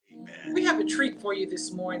We have a treat for you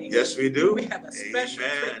this morning. Yes, we do. We have a special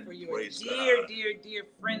treat for you. Praise A dear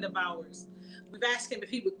friend of ours. We've asked him if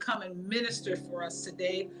he would come and minister for us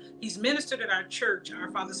today. He's ministered at our church,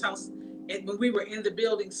 our Father's house, when we were in the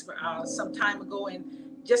buildings some time ago, and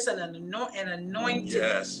just an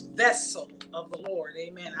anointed vessel of the Lord.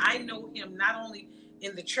 Amen. I know him not only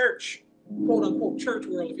in the church, quote unquote church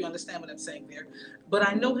world, if you understand what I'm saying there, but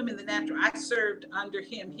I know him in the natural. I served under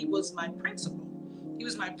him. He was my principal. He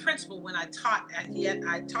was my principal when I taught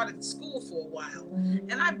I taught at the school for a while,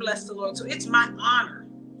 and I bless the Lord. So it's my honor.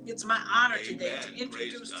 It's my honor today to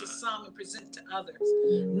introduce to some and present to others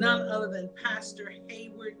none other than Pastor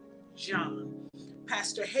Hayward John.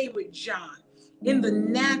 Pastor Hayward John. In the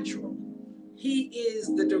natural, he is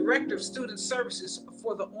the Director of Student Services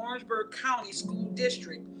for the Orangeburg County School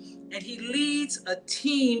District, and he leads a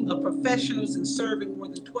team of professionals in serving more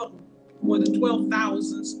than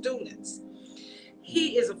 12,000 students.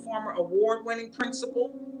 He is a former award-winning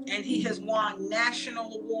principal, and he has won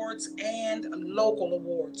national awards and local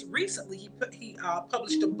awards. Recently, he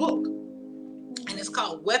published a book, and it's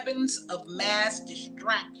called Weapons of Mass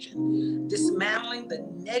Distraction, Dismantling the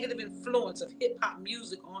Negative Influence of Hip-Hop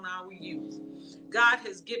Music on Our Youth. God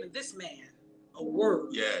has given this man a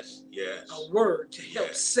word. Yes. A word to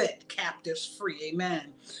help set captives free.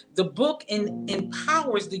 Amen. The book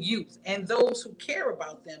empowers the youth and those who care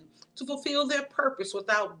about them to fulfill their purpose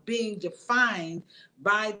without being defined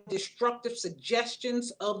by destructive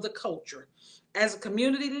suggestions of the culture. As a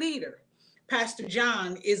community leader, Pastor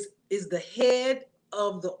John is the head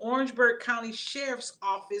of the Orangeburg County Sheriff's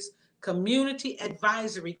Office Community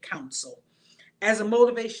Advisory Council. As a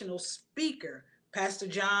motivational speaker, Pastor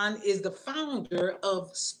John is the founder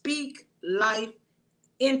of Speak Life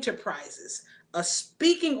Enterprises, a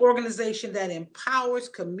speaking organization that empowers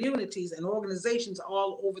communities and organizations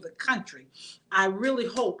all over the country. I really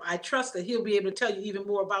hope, I trust that he'll be able to tell you even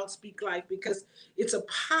more about Speak Life, because it's a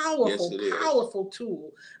powerful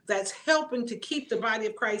tool that's helping to keep the body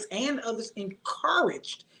of Christ and others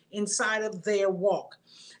encouraged inside of their walk.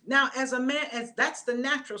 Now, as a man, that's the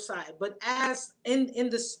natural side, but as in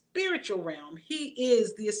the spiritual realm, he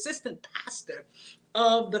is the assistant pastor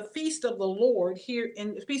of the Feast of the Lord here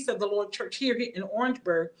in the Feast of the Lord Church here in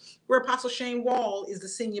Orangeburg, where Apostle Shane Wall is the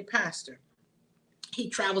senior pastor. He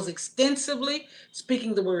travels extensively,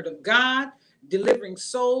 speaking the word of God, delivering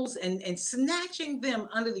souls and snatching them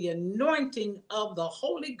under the anointing of the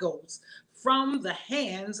Holy Ghost from the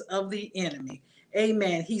hands of the enemy.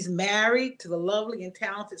 Amen. He's married to the lovely and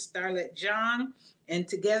talented Starlet John, and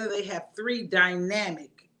together they have three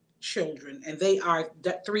dynamic children, and they are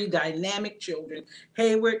three dynamic children: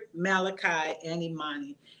 Hayward, Malachi, and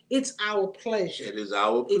Imani. It's our pleasure. It is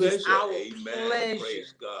our pleasure. It is our Amen. pleasure.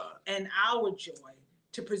 Praise God. And our joy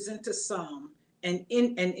to present to some and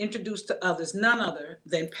introduce to others none other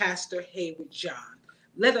than Pastor Hayward John.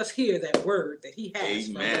 Let us hear that word that he has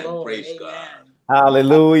from the Lord. Praise Amen. God.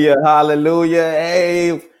 Hallelujah.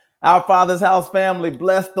 Hey, our Father's house family,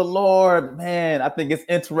 bless the Lord. Man, I think it's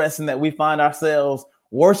interesting that we find ourselves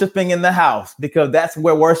worshiping in the house, because that's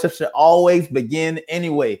where worship should always begin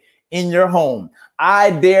anyway, in your home. I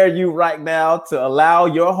dare you right now to allow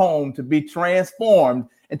your home to be transformed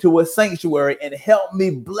into a sanctuary, and help me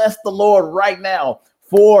bless the Lord right now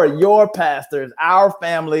for your pastors, our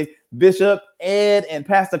family, Bishop Ed and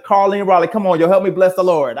Pastor Carlene Raleigh. Come on, y'all, help me bless the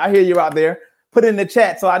Lord. I hear you out there. Put it in the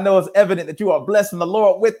chat so I know it's evident that you are blessing the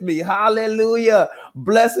Lord with me. Hallelujah.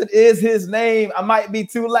 Blessed is his name. I might be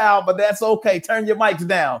too loud, but that's okay. Turn your mics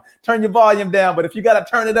down. Turn your volume down. But if you got to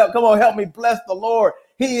turn it up, come on, help me bless the Lord.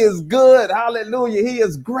 He is good. Hallelujah. He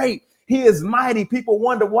is great. He is mighty. People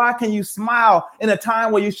wonder, why can you smile in a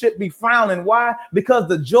time where you should be frowning? Why? Because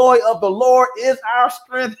the joy of the Lord is our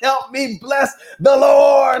strength. Help me bless the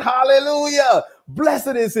Lord. Hallelujah.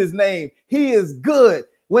 Blessed is his name. He is good.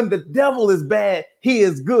 When the devil is bad, he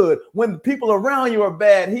is good. When the people around you are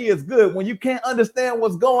bad, he is good. When you can't understand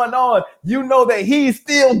what's going on, you know that he's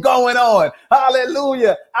still going on.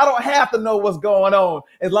 Hallelujah. I don't have to know what's going on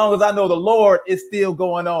as long as I know the Lord is still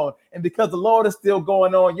going on. And because the Lord is still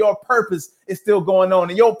going on, your purpose is still going on,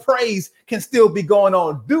 and your praise can still be going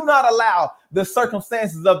on. Do not allow the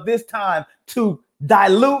circumstances of this time to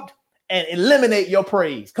dilute and eliminate your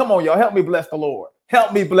praise. Come on, y'all. Help me bless the Lord.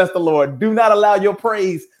 Help me bless the Lord. Do not allow your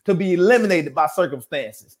praise to be eliminated by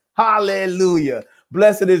circumstances. Hallelujah.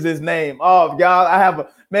 Blessed is his name. Oh, y'all,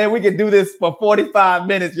 we can do this for 45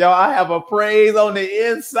 minutes, y'all. I have a praise on the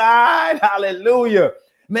inside. Hallelujah.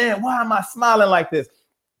 Man, why am I smiling like this?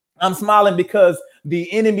 I'm smiling because the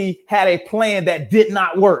enemy had a plan that did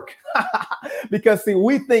not work. Because, see,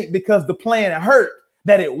 we think because the plan hurt,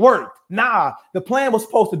 that it worked. Nah, the plan was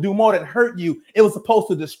supposed to do more than hurt you. It was supposed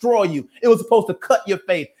to destroy you. It was supposed to cut your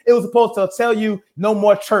faith. It was supposed to tell you no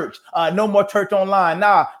more church online.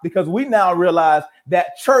 Nah, because we now realize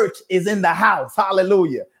that church is in the house.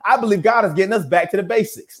 Hallelujah. I believe God is getting us back to the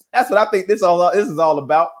basics. That's what I think this is all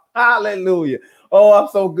about. Hallelujah. Oh, I'm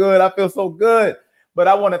so good. I feel so good. But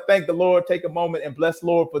I want to thank the Lord, take a moment and bless the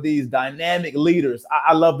Lord for these dynamic leaders.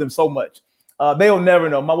 I love them so much. They'll never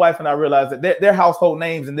know. My wife and I realize that they're household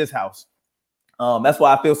names in this house. That's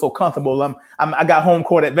why I feel so comfortable. I got home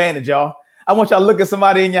court advantage, y'all. I want y'all to look at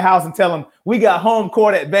somebody in your house and tell them we got home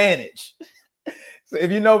court advantage. So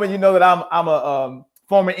if you know me, you know that I'm a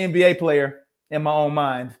former NBA player in my own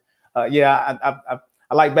mind. I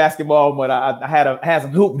like basketball, but I had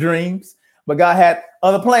some hoop dreams, but God had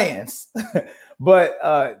other plans. But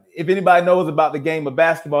if anybody knows about the game of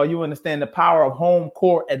basketball, you understand the power of home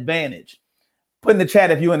court advantage. Put in the chat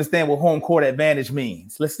if you understand what home court advantage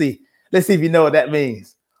means. Let's see if you know what that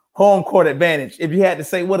means. Home court advantage. If you had to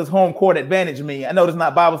say, what does home court advantage mean? I know it's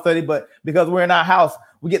not Bible study, but because we're in our house,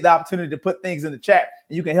 we get the opportunity to put things in the chat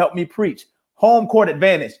and you can help me preach. Home court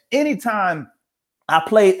advantage. Anytime I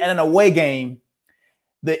played at an away game,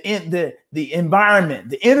 the environment,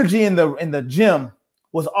 the energy in the gym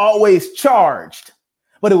was always charged,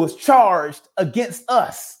 but it was charged against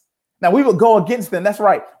us. Now, we would go against them. That's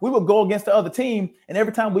right. We would go against the other team. And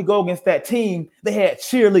every time we go against that team, they had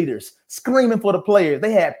cheerleaders screaming for the players.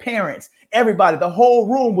 They had parents, everybody. The whole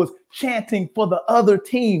room was chanting for the other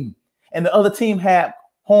team. And the other team had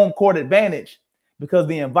home court advantage because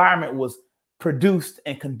the environment was produced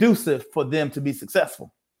and conducive for them to be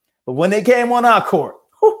successful. But when they came on our court,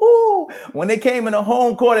 when they came in a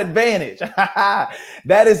home court advantage,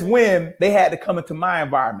 that is when they had to come into my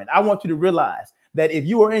environment. I want you to realize that if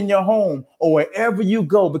you are in your home or wherever you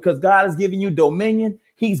go, because God is giving you dominion,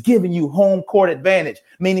 he's giving you home court advantage,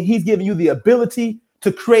 meaning he's giving you the ability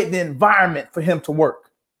to create the environment for him to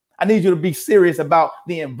work. I need you to be serious about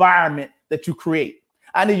the environment that you create.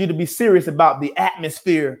 I need you to be serious about the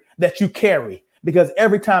atmosphere that you carry, because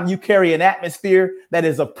every time you carry an atmosphere that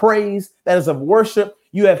is of praise, that is of worship,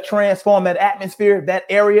 you have transformed that atmosphere, that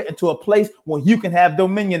area into a place where you can have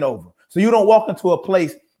dominion over. So you don't walk into a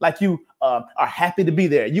place like you are happy to be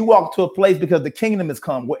there. You walk to a place because the kingdom has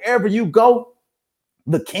come. Wherever you go,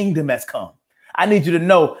 the kingdom has come. I need you to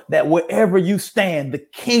know that wherever you stand, the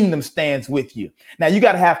kingdom stands with you. Now, you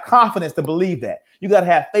got to have confidence to believe that. You got to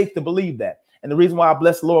have faith to believe that. And the reason why I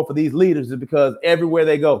bless the Lord for these leaders is because everywhere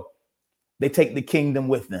they go, they take the kingdom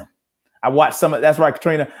with them. I watched that's right,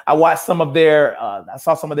 Katrina. I watched some of their, I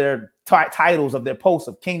saw some of their titles of their posts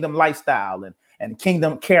of kingdom lifestyle and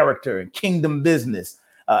kingdom character and kingdom business.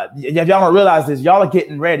 If y'all don't realize this, y'all are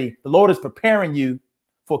getting ready. The Lord is preparing you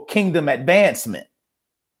for kingdom advancement.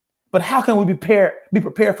 But how can we be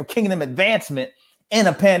prepared for kingdom advancement in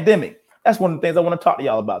a pandemic? That's one of the things I want to talk to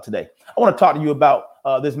y'all about today. I want to talk to you about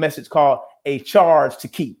this message called A Charge to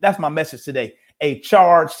Keep. That's my message today. A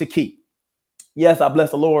charge to keep. Yes, I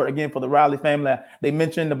bless the Lord again for the Riley family. They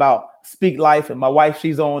mentioned about Speak Life, and my wife,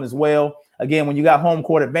 she's on as well. Again, when you got home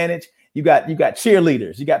court advantage, you got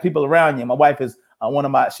cheerleaders, you got people around you. My wife is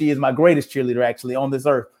she is my greatest cheerleader actually on this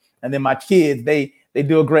earth. And then my kids, they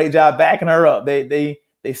do a great job backing her up. They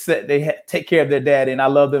take care of their daddy, and I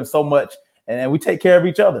love them so much. And we take care of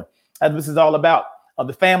each other. As this is all about.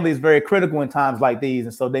 The family is very critical in times like these.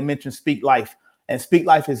 And so they mentioned Speak Life, and Speak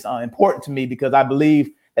Life is important to me because I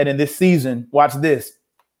believe that in this season, watch this,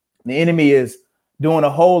 the enemy is doing a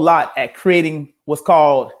whole lot at creating what's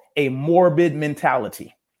called a morbid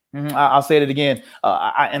mentality. I'll say it again.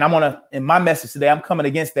 In my message today, I'm coming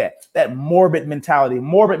against that morbid mentality.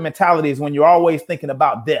 Morbid mentality is when you're always thinking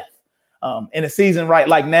about death. In a season right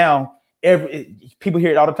like now, people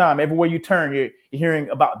hear it all the time. Everywhere you turn, you're hearing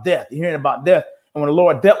about death. You're hearing about death. And when the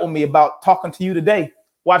Lord dealt with me about talking to you today,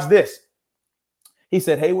 watch this. He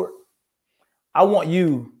said, Hayward, I want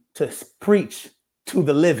you to preach to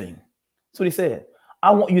the living. That's what he said.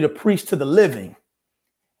 I want you to preach to the living.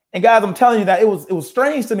 And guys, I'm telling you that it was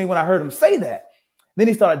strange to me when I heard him say that. Then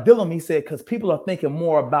he started dealing with me. He said, because people are thinking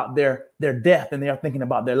more about their death than they are thinking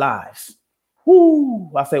about their lives.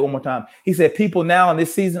 Whoo! I'll say it one more time. He said, people now in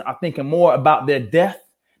this season are thinking more about their death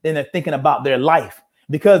than they're thinking about their life,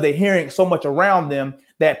 because they're hearing so much around them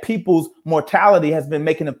that people's mortality has been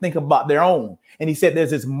making them think about their own. And he said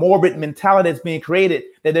there's this morbid mentality that's being created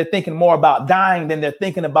that they're thinking more about dying than they're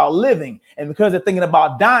thinking about living. And because they're thinking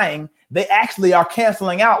about dying, they actually are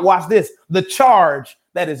canceling out, watch this, the charge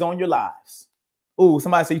that is on your lives. Ooh,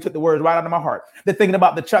 somebody said you took the words right out of my heart. They're thinking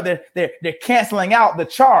about the charge. They're canceling out the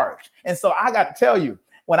charge. And so I got to tell you,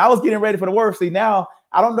 when I was getting ready for the word, see, now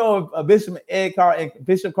I don't know if Bishop Ed Carr and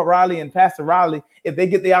Bishop Riley and Pastor Riley, if they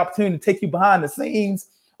get the opportunity to take you behind the scenes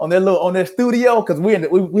on their studio, because we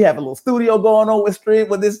have a little studio going on with Stream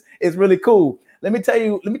with this. It's really cool. Let me tell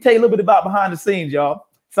you a little bit about behind the scenes, y'all.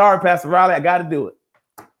 Sorry, Pastor Riley, I got to do it.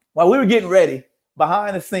 While we were getting ready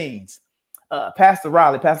behind the scenes, Pastor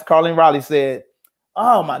Carlene Riley said,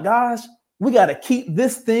 "Oh my gosh, we got to keep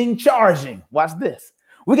this thing charging." Watch this.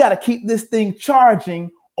 We got to keep this thing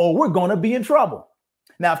charging or we're going to be in trouble.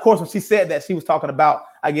 Now, of course, when she said that, she was talking about,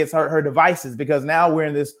 I guess, her devices, because now we're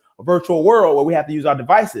in this virtual world where we have to use our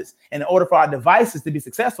devices. And in order for our devices to be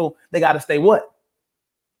successful, they got to stay what?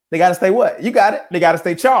 They got to stay what? You got it. They got to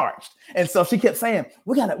stay charged. And so she kept saying,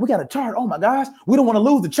 we got to charge. Oh my gosh, we don't want to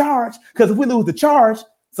lose the charge, because if we lose the charge,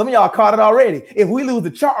 some of y'all caught it already. If we lose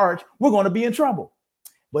the charge, we're going to be in trouble.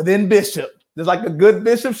 But then Bishop, just like a good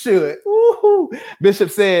bishop should,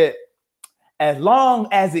 Bishop said, as long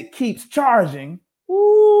as it keeps charging,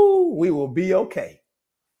 we will be okay.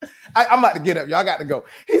 I'm about to get up. Y'all got to go.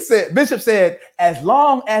 Bishop said, as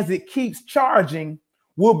long as it keeps charging,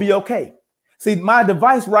 we'll be okay. See, my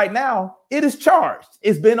device right now, it is charged.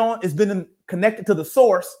 It's been connected to the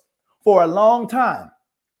source for a long time.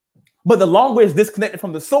 But the longer it's disconnected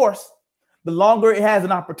from the source, the longer it has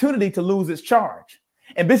an opportunity to lose its charge.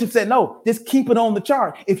 And Bishop said, no, just keep it on the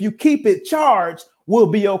charge. If you keep it charged, we'll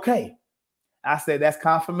be okay. I said, that's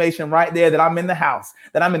confirmation right there that I'm in the house,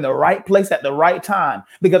 that I'm in the right place at the right time,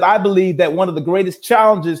 because I believe that one of the greatest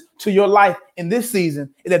challenges to your life in this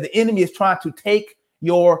season is that the enemy is trying to take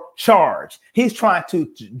your charge. He's trying to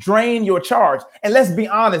drain your charge. And let's be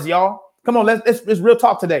honest, y'all. Come on, let's real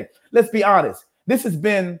talk today. Let's be honest. This has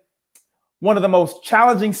been one of the most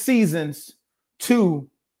challenging seasons to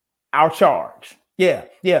our charge.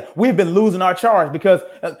 Yeah. We've been losing our charge because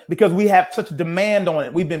we have such a demand on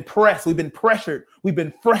it. We've been pressed. We've been pressured. We've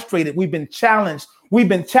been frustrated. We've been challenged.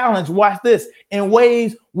 Watch this, in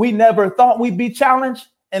ways we never thought we'd be challenged.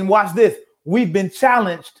 And watch this. We've been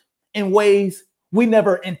challenged in ways we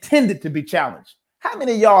never intended to be challenged. How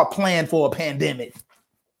many of y'all planned for a pandemic?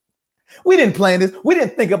 We didn't plan this. We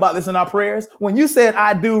didn't think about this in our prayers. When you said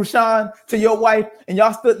 "I do," Sean, to your wife, and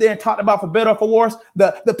y'all stood there and talked about for better or for worse,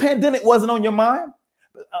 the pandemic wasn't on your mind.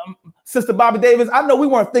 Sister Bobby Davis, I know we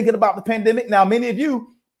weren't thinking about the pandemic. Now, many of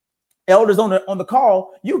you elders on the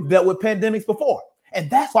call, you've dealt with pandemics before. And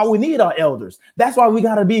that's why we need our elders. That's why we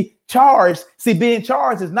got to be charged. See, being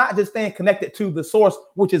charged is not just staying connected to the source,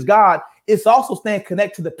 which is God. It's also staying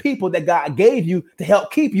connected to the people that God gave you to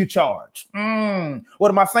help keep you charged. What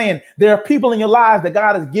am I saying? There are people in your lives that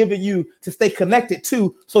God has given you to stay connected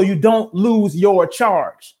to so you don't lose your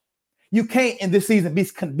charge. You can't in this season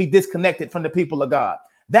be disconnected from the people of God.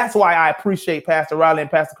 That's why I appreciate Pastor Riley and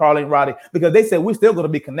Pastor Carlene Riley, because they said we're still going to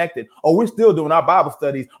be connected, or we're still doing our Bible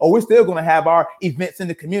studies, or we're still going to have our events in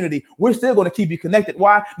the community. We're still going to keep you connected.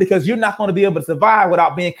 Why? Because you're not going to be able to survive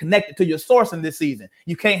without being connected to your source in this season.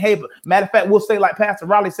 You can't have it. Matter of fact, we'll say like Pastor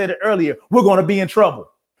Riley said it earlier, we're going to be in trouble.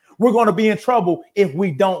 We're going to be in trouble if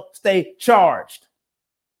we don't stay charged.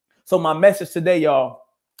 So my message today, y'all,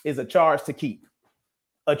 is a charge to keep.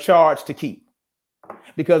 A charge to keep.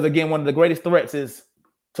 Because again, one of the greatest threats is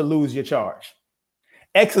to lose your charge.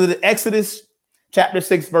 Exodus chapter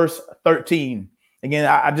 6, verse 13. Again,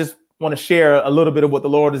 I just want to share a little bit of what the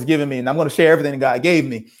Lord has given me, and I'm going to share everything God gave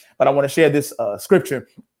me, but I want to share this scripture.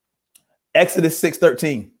 Exodus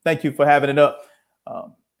 6:13. Thank you for having it up.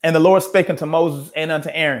 And the Lord spake unto Moses and unto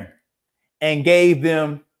Aaron and gave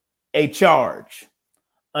them a charge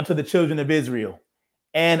unto the children of Israel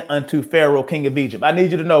and unto Pharaoh, king of Egypt. I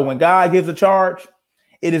need you to know, when God gives a charge,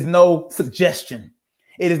 it is no suggestion.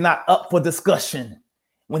 It is not up for discussion.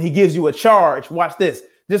 When he gives you a charge, watch this.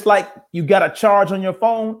 Just like you got a charge on your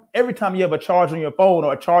phone, every time you have a charge on your phone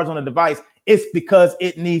or a charge on a device, it's because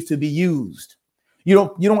it needs to be used. You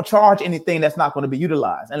don't charge anything that's not going to be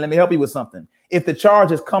utilized. And let me help you with something. If the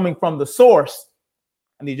charge is coming from the source,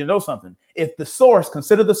 I need you to know something. If the source,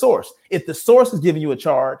 consider the source. If the source is giving you a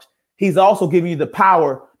charge, he's also giving you the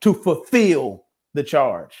power to fulfill the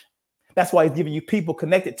charge. That's why he's giving you people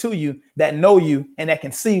connected to you that know you and that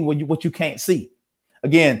can see what you can't see.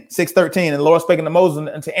 Again, 6:13, and the Lord spake unto Moses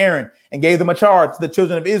and to Aaron and gave them a charge to the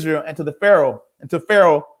children of Israel and to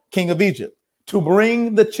Pharaoh, king of Egypt, to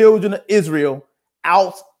bring the children of Israel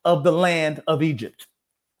out of the land of Egypt.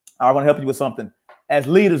 I want to help you with something. As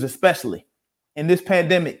leaders, especially in this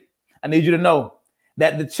pandemic, I need you to know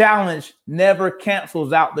that the challenge never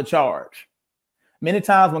cancels out the charge. Many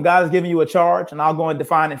times when God is giving you a charge, and I'll go and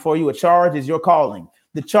define it for you, a charge is your calling.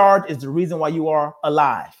 The charge is the reason why you are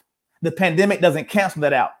alive. The pandemic doesn't cancel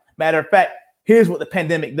that out. Matter of fact, here's what the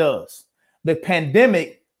pandemic does. The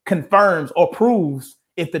pandemic confirms or proves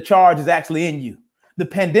if the charge is actually in you. The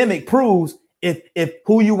pandemic proves if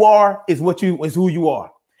who you are is who you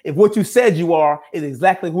are. If what you said you are is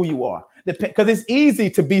exactly who you are. Because it's easy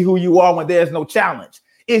to be who you are when there's no challenge.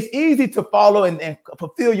 It's easy to follow and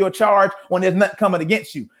fulfill your charge when there's nothing coming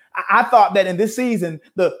against you. I thought that in this season,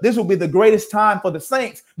 this will be the greatest time for the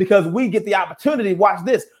saints because we get the opportunity, watch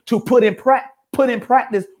this, to put in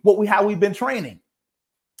practice how we've been training.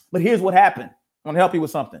 But here's what happened. I want to help you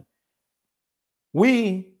with something.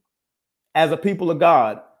 We, as a people of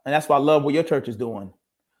God, and that's why I love what your church is doing,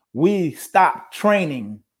 we stopped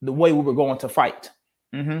training the way we were going to fight.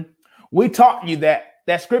 We taught you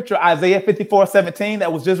that scripture, Isaiah 54:17,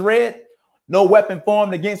 that was just read, no weapon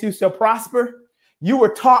formed against you shall prosper. You were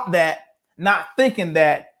taught that, not thinking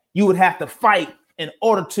that you would have to fight in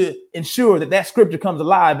order to ensure that scripture comes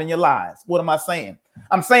alive in your lives. What am I saying?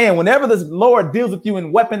 I'm saying whenever the Lord deals with you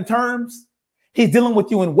in weapon terms, he's dealing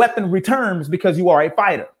with you in weaponry terms because you are a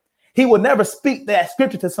fighter. He will never speak that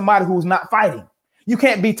scripture to somebody who's not fighting. You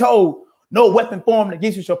can't be told no weapon formed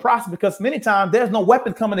against you shall prosper because many times there's no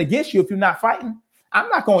weapon coming against you if you're not fighting. I'm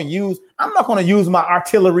not going to use my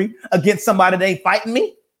artillery against somebody that ain't fighting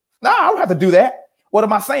me. No, I don't have to do that. What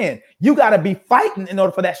am I saying? You got to be fighting in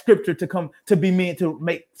order for that scripture to come to be meant to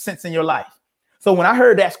make sense in your life. So when I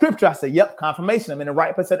heard that scripture, I said, yep, confirmation. I'm in the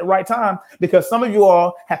right place at the right time because some of you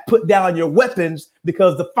all have put down your weapons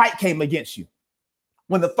because the fight came against you.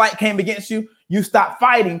 When the fight came against you, you stopped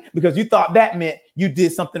fighting because you thought that meant you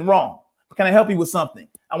did something wrong. Can I help you with something?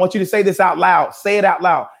 I want you to say this out loud. Say it out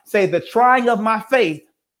loud. Say the trying of my faith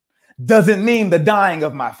doesn't mean the dying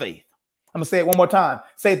of my faith. I'm going to say it one more time.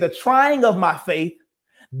 Say the trying of my faith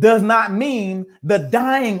does not mean the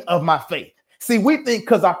dying of my faith. See, we think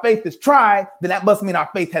because our faith is tried, then that must mean our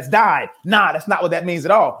faith has died. Nah, that's not what that means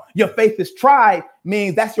at all. Your faith is tried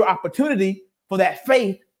means that's your opportunity for that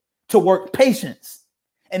faith to work patience.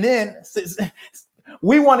 And then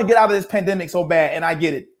we want to get out of this pandemic so bad, and I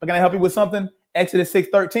get it. But can I help you with something? Exodus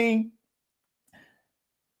 6:13.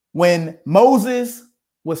 When Moses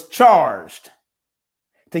was charged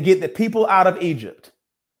to get the people out of Egypt,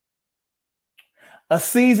 a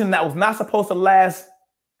season that was not supposed to last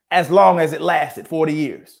as long as it lasted, 40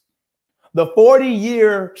 years. The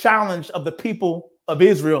 40-year challenge of the people of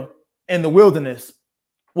Israel in the wilderness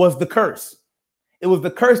was the curse. It was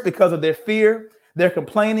the curse because of their fear, their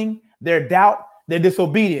complaining, their doubt, their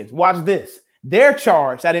disobedience. Watch this. Their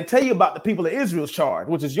charge, I didn't tell you about the people of Israel's charge,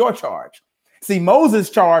 which is your charge. See, Moses'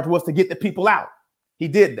 charge was to get the people out. He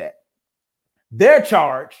did that. Their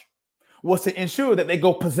charge was to ensure that they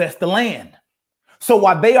go possess the land. So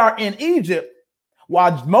while they are in Egypt,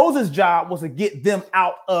 while Moses' job was to get them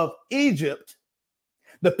out of Egypt,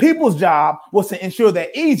 the people's job was to ensure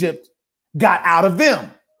that Egypt got out of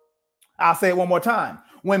them. I'll say it one more time.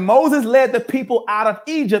 When Moses led the people out of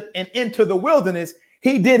Egypt and into the wilderness,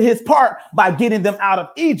 he did his part by getting them out of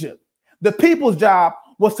Egypt. The people's job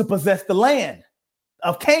was to possess the land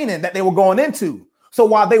of Canaan that they were going into. So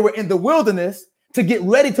while they were in the wilderness to get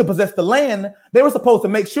ready to possess the land, they were supposed to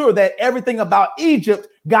make sure that everything about Egypt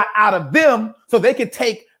got out of them so they could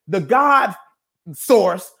take the God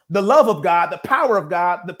source, the love of God, the power of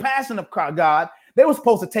God, the passion of God. They were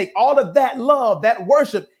supposed to take all of that love, that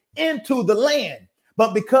worship into the land.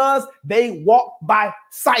 But because they walked by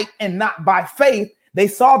sight and not by faith, they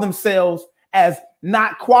saw themselves as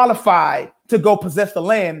not qualified to go possess the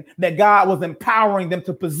land that God was empowering them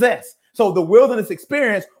to possess. So the wilderness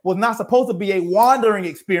experience was not supposed to be a wandering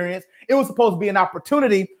experience. It was supposed to be an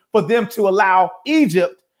opportunity for them to allow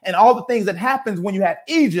Egypt and all the things that happens when you have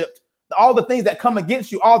Egypt, all the things that come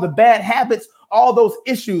against you, all the bad habits, all those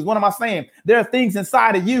issues. What am I saying? There are things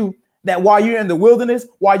inside of you that while you're in the wilderness,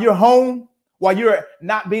 while you're home, while you're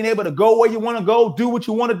not being able to go where you want to go, do what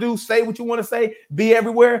you want to do, say what you want to say, be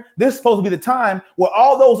everywhere. This is supposed to be the time where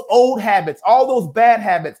all those old habits, all those bad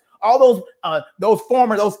habits, all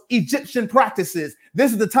those Egyptian practices,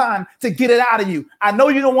 this is the time to get it out of you. I know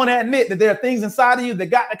you don't want to admit that there are things inside of you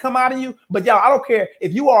that got to come out of you, but y'all, I don't care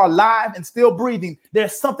if you are alive and still breathing.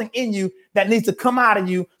 There's something in you that needs to come out of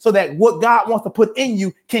you so that what God wants to put in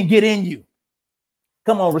you can get in you.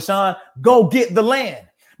 Come on, Rashawn, go get the land.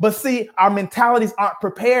 But see, our mentalities aren't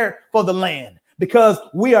prepared for the land because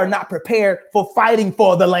we are not prepared for fighting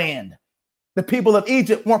for the land. The people of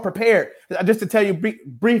Egypt weren't prepared. Just to tell you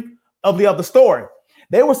brief of the story,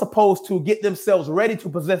 they were supposed to get themselves ready to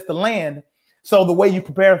possess the land. So the way you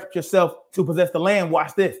prepare yourself to possess the land,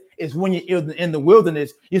 watch this, is when you're in the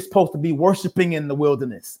wilderness, you're supposed to be worshiping in the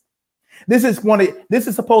wilderness. This is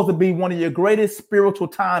supposed to be one of your greatest spiritual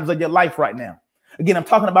times of your life right now. Again, I'm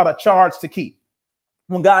talking about a charge to keep.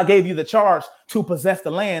 When God gave you the charge to possess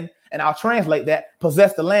the land, and I'll translate that,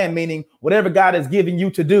 possess the land, meaning whatever God has given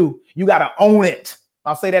you to do, you got to own it.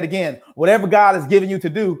 I'll say that again. Whatever God has given you to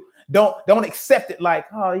do, don't accept it like,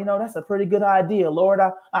 oh, that's a pretty good idea, Lord.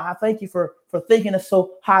 I thank you for thinking it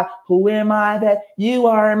so high. Who am I that you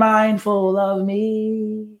are mindful of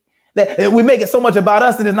me? That we make it so much about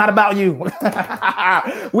us and it's not about you.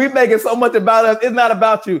 We make it so much about us. It's not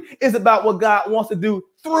about you. It's about what God wants to do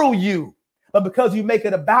through you. But because you make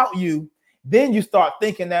it about you, then you start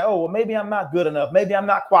thinking that, oh, well, maybe I'm not good enough. Maybe I'm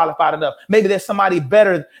not qualified enough. Maybe there's somebody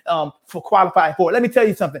better for qualified for it. Let me tell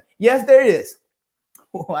you something. Yes, there is.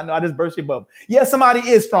 Oh, I know I just burst your bubble. Yes, somebody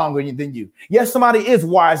is stronger than you. Yes, somebody is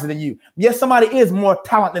wiser than you. Yes, somebody is more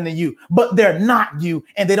talented than you, but they're not you,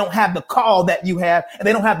 and they don't have the call that you have, and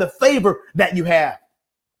they don't have the favor that you have.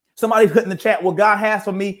 Somebody put in the chat, what God has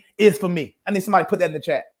for me is for me. I need somebody to put that in the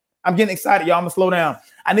chat. I'm getting excited, y'all. I'm gonna slow down.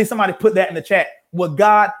 I need somebody to put that in the chat. What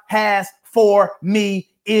God has for me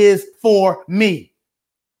is for me.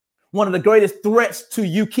 One of the greatest threats to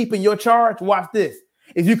you keeping your charge, watch this,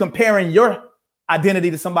 is you comparing your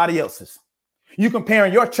identity to somebody else's. You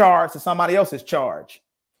comparing your charge to somebody else's charge.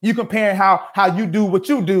 You comparing how you do what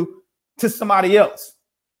you do to somebody else.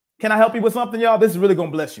 Can I help you with something, y'all? This is really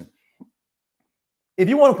gonna bless you. If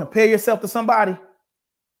you want to compare yourself to somebody,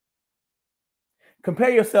 compare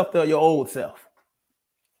yourself to your old self.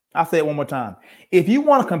 I'll say it one more time. If you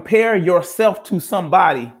want to compare yourself to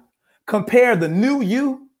somebody, compare the new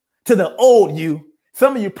you to the old you.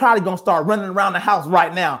 Some of you probably going to start running around the house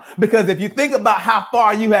right now, because if you think about how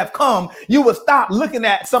far you have come, you will stop looking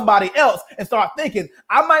at somebody else and start thinking,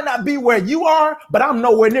 I might not be where you are, but I'm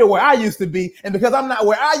nowhere near where I used to be. And because I'm not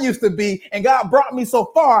where I used to be and God brought me so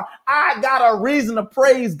far, I got a reason to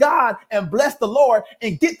praise God and bless the Lord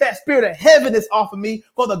and get that spirit of heaviness off of me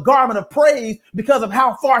for the garment of praise because of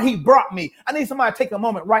how far he brought me. I need somebody to take a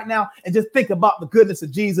moment right now and just think about the goodness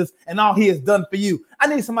of Jesus and all he has done for you. I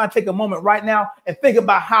need somebody to take a moment right now and think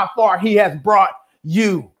about how far he has brought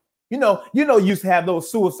you. You used to have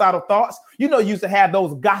those suicidal thoughts. You used to have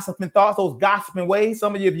those gossiping thoughts, those gossiping ways.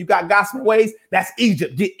 Some of you, if you got gossiping ways, that's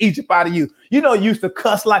Egypt. Get Egypt out of you. You used to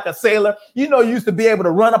cuss like a sailor. You used to be able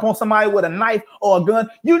to run up on somebody with a knife or a gun.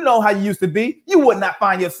 You know how you used to be. You would not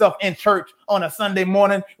find yourself in church on a Sunday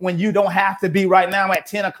morning when you don't have to be right now at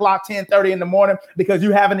 10 o'clock, 10:30 in the morning because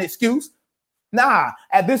you have an excuse. Nah,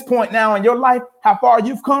 at this point now in your life, how far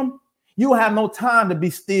you've come, you have no time to be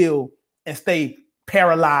still and stay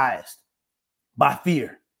paralyzed by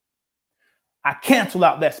fear. I cancel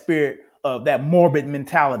out that spirit of that morbid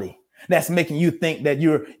mentality that's making you think that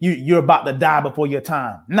you're about to die before your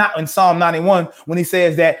time. Not in Psalm 91 when he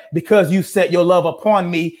says that because you set your love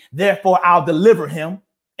upon me, therefore I'll deliver him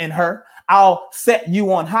and her. I'll set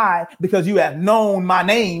you on high because you have known my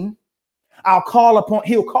name. He'll call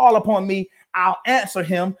upon me. I'll answer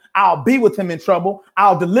him. I'll be with him in trouble.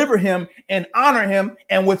 I'll deliver him and honor him.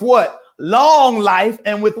 And with what? Long life.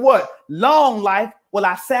 And with what? Long life will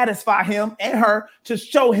I satisfy him and her to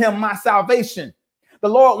show him my salvation. The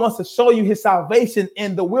Lord wants to show you his salvation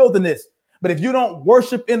in the wilderness. But if you don't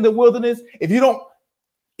worship in the wilderness, if you don't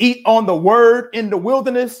eat on the word in the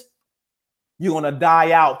wilderness, you're going to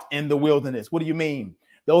die out in the wilderness. What do you mean?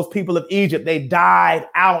 Those people of Egypt, they died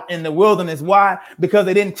out in the wilderness. Why? Because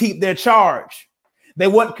they didn't keep their charge. They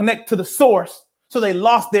wouldn't connect to the source, so they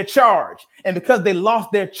lost their charge. And because they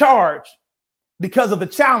lost their charge, because of the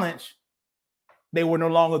challenge, they were no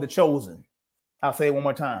longer the chosen. I'll say it one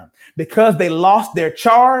more time. Because they lost their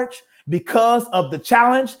charge, because of the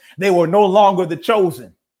challenge, they were no longer the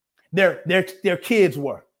chosen. Their kids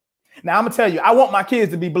were. Now, I'm going to tell you, I want my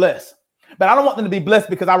kids to be blessed, but I don't want them to be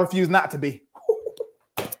blessed because I refuse not to be.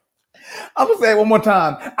 I'm going to say it one more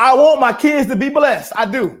time. I want my kids to be blessed. I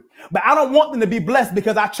do. But I don't want them to be blessed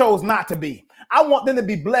because I chose not to be. I want them to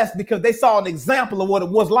be blessed because they saw an example of what it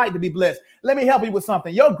was like to be blessed. Let me help you with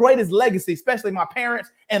something. Your greatest legacy, especially my parents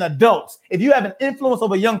and adults, if you have an influence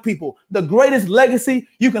over young people, the greatest legacy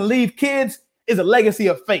you can leave kids is a legacy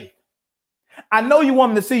of faith. I know you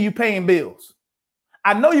want them to see you paying bills.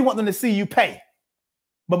 I know you want them to see you pay.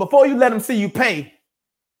 But before you let them see you pay,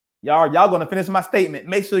 y'all going to finish my statement.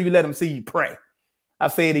 Make sure you let them see you pray. I'll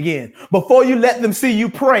say it again. Before you let them see you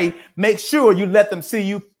pray, make sure you let them see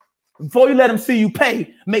you. Before you let them see you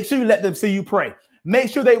pay, make sure you let them see you pray. Make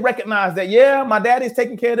sure they recognize that, yeah, my daddy's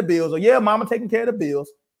taking care of the bills, or yeah, mama taking care of the bills.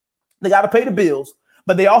 They got to pay the bills,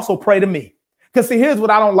 but they also pray to me. Because see, here's what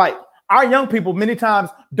I don't like. Our young people many times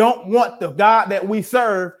don't want the God that we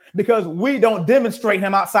serve because we don't demonstrate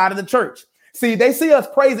him outside of the church. See, they see us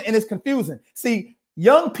praising and it's confusing. See,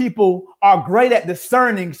 young people are great at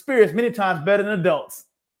discerning spirits many times better than adults.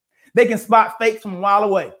 They can spot fakes from a mile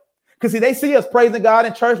away. Because see, they see us praising God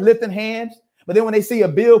in church, lifting hands. But then when they see a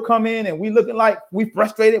bill come in and we looking like we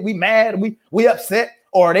frustrated, we mad, we upset,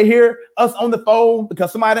 or they hear us on the phone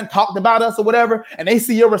because somebody done talked about us or whatever, and they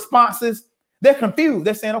see your responses, they're confused.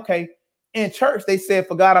 They're saying, okay, in church, they said,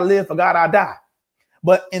 for God I live, for God I die.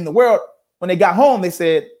 But in the world, when they got home, they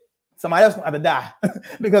said, somebody else going to die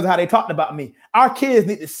because of how they talked about me. Our kids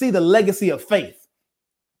need to see the legacy of faith.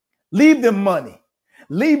 Leave them money.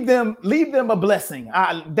 Leave them a blessing.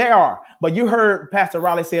 They are. But you heard Pastor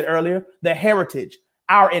Riley said earlier, the heritage,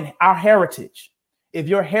 our heritage. If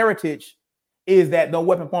your heritage is that no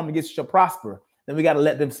weapon formed against you shall prosper, then we got to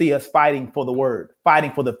let them see us fighting for the word,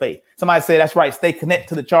 fighting for the faith. Somebody say that's right. Stay connected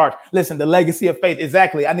to the charge. Listen, the legacy of faith.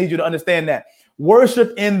 Exactly. I need you to understand that.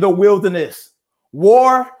 Worship in the wilderness.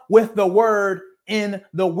 War with the word in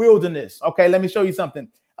the wilderness. Okay, let me show you something.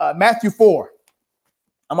 Matthew 4.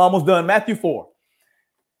 I'm almost done. Matthew 4.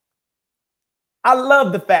 I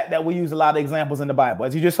love the fact that we use a lot of examples in the Bible.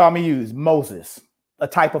 As you just saw me use Moses, a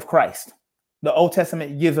type of Christ. The Old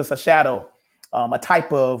Testament gives us a shadow, a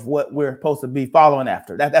type of what we're supposed to be following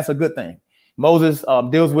after. That's a good thing. Moses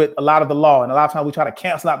deals with a lot of the law, and a lot of times we try to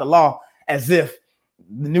cancel out the law as if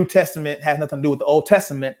the New Testament has nothing to do with the Old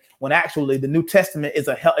Testament, when actually the New Testament is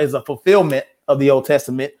a fulfillment of the Old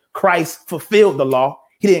Testament. Christ fulfilled the law.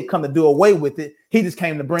 He didn't come to do away with it. He just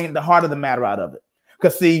came to bring the heart of the matter out of it.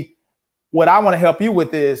 Because see, what I want to help you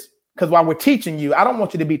with is, because while we're teaching you, I don't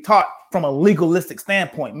want you to be taught from a legalistic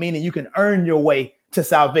standpoint, meaning you can earn your way to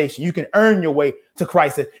salvation. You can earn your way to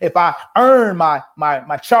Christ. If I earn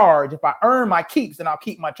my charge, if I earn my keeps, then I'll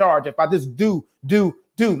keep my charge. If I just do.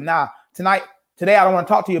 Now, today, I don't want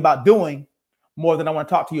to talk to you about doing more than I want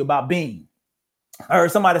to talk to you about being. I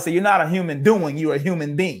heard somebody say, you're not a human doing, you're a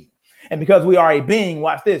human being. And because we are a being,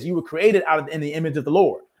 watch this, you were created in the image of the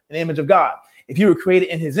Lord, in the image of God. If you were created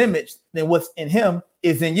in his image, then what's in him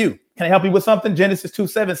is in you. Can I help you with something? Genesis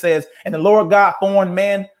 2:7 says, and the Lord God formed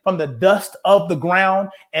man from the dust of the ground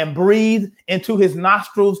and breathed into his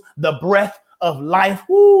nostrils the breath of life.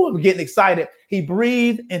 Woo, I'm getting excited. He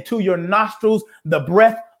breathed into your nostrils the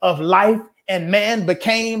breath of life, and man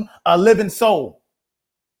became a living soul.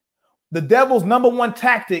 The devil's number one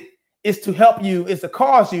tactic is to help you, is to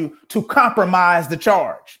cause you to compromise the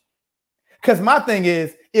charge. Because my thing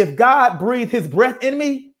is, if God breathed his breath in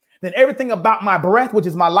me, then everything about my breath, which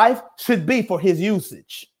is my life, should be for his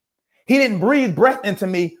usage. He didn't breathe breath into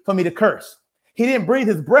me for me to curse. He didn't breathe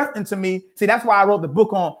his breath into me. See, that's why I wrote the book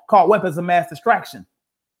called Weapons of Mass Distraction,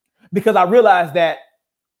 because I realized that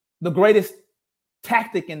the greatest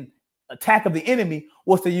tactic and attack of the enemy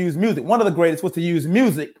was to use music. One of the greatest was to use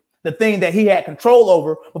music, the thing that he had control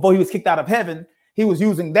over before he was kicked out of heaven. He was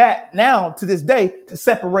using that now to this day to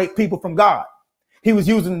separate people from God. He was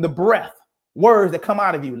using the breath, words that come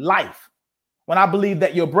out of you, life. When I believe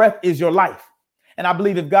that your breath is your life. And I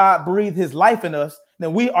believe if God breathed his life in us,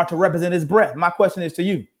 then we are to represent his breath. My question is to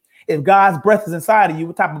you. If God's breath is inside of you,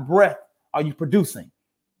 what type of breath are you producing?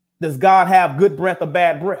 Does God have good breath or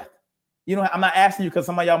bad breath? You know, I'm not asking you because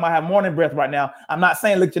some of y'all might have morning breath right now. I'm not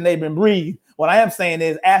saying look at your neighbor and breathe. What I am saying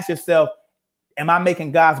is ask yourself, am I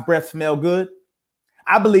making God's breath smell good?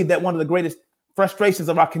 I believe that one of the greatest frustrations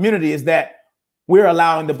of our community is that we're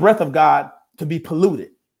allowing the breath of God to be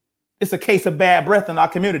polluted. It's a case of bad breath in our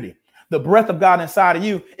community. The breath of God inside of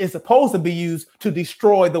you is supposed to be used to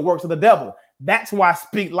destroy the works of the devil. That's why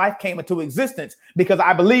Speak Life came into existence, because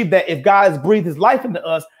I believe that if God has breathed his life into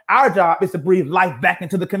us, our job is to breathe life back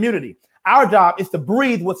into the community. Our job is to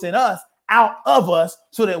breathe what's in us out of us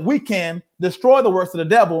so that we can destroy the works of the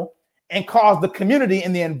devil and cause the community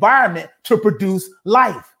and the environment to produce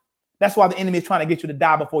life. That's why the enemy is trying to get you to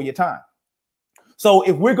die before your time. So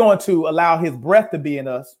if we're going to allow his breath to be in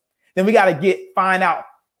us, then we got to find out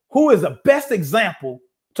who is the best example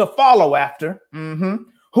to follow after.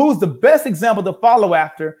 Who's the best example to follow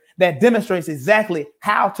after that demonstrates exactly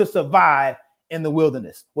how to survive in the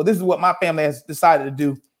wilderness? Well, this is what my family has decided to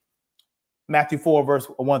do. Matthew 4, verse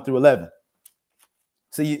 1 through 11.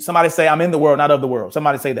 See, somebody say, I'm in the world, not of the world.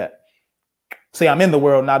 Somebody say that. Say, I'm in the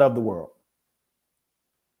world, not of the world.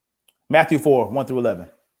 Matthew 4, 1 through 11.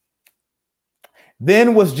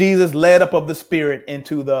 Then was Jesus led up of the Spirit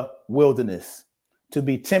into the wilderness to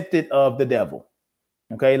be tempted of the devil.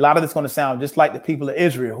 Okay, a lot of this is going to sound just like the people of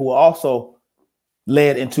Israel who are also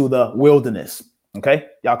led into the wilderness. Okay,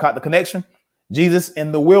 y'all caught the connection? Jesus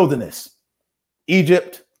in the wilderness.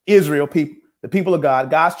 Egypt, Israel, the people of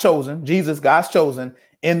God, God's chosen, Jesus, God's chosen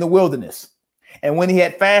in the wilderness. And when he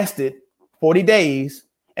had fasted 40 days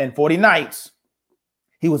and 40 nights,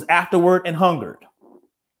 he was afterward and hungered.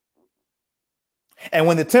 And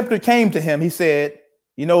when the tempter came to him, he said,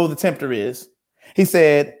 You know who the tempter is. He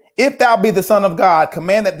said, if thou be the Son of God,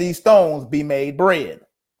 command that these stones be made bread.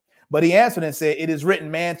 But he answered and said, it is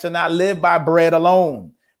written, man shall not live by bread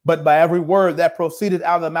alone, but by every word that proceeded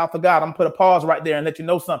out of the mouth of God. I'm going to put a pause right there and let you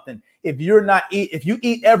know something. If you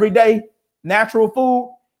eat every day natural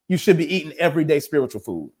food, you should be eating everyday spiritual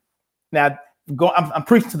food. Now, I'm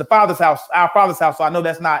preaching to the Father's house, our Father's house, so I know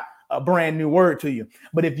that's not a brand new word to you.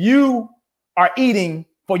 But if you are eating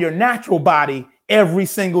for your natural body every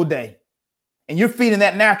single day, and you're feeding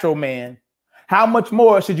that natural man, how much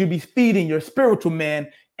more should you be feeding your spiritual man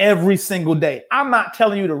every single day? I'm not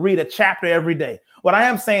telling you to read a chapter every day. What I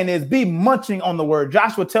am saying is be munching on the word.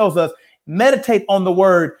 Joshua tells us, meditate on the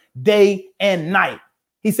word day and night.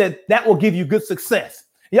 He said that will give you good success.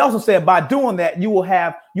 He also said by doing that, you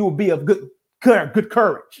will be of good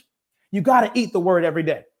courage. You got to eat the word every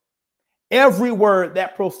day. Every word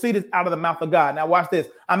that proceeded out of the mouth of God. Now watch this.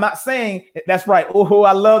 I'm not saying that's right. Oh,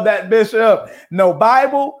 I love that, Bishop. No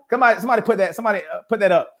Bible. Come on, somebody put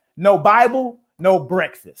that up. No Bible, no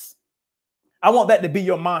breakfast. I want that to be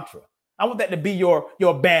your mantra. I want that to be your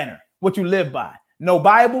banner, what you live by. No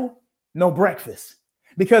Bible, no breakfast.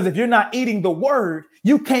 Because if you're not eating the word,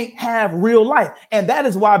 you can't have real life. And that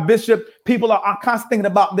is why, Bishop, people are constantly thinking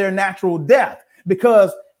about their natural death,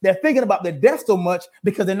 because they're thinking about their death so much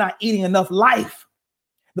because they're not eating enough life.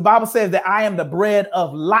 The Bible says that I am the bread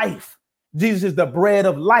of life. Jesus is the bread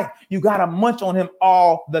of life. You got to munch on him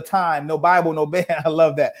all the time. No Bible, no bed. I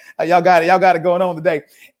love that. Y'all got it. Y'all got it going on today.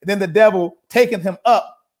 Then the devil taking him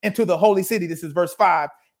up into the holy city. This is verse 5.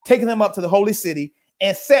 Taking him up to the holy city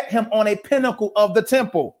and set him on a pinnacle of the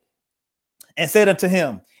temple and said unto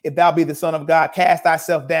him, if thou be the Son of God, cast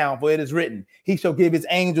thyself down, for it is written, he shall give his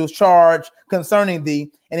angels charge concerning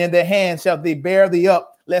thee, and in their hands shall they bear thee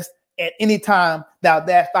up, lest at any time thou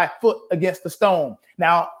dash thy foot against the stone.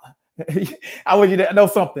 Now, I want you to know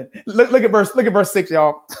something. Look at verse 6,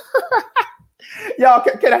 y'all. Y'all,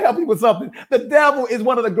 can I help you with something? The devil is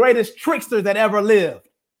one of the greatest tricksters that ever lived.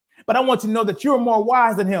 But I want you to know that you're more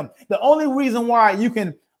wise than him. The only way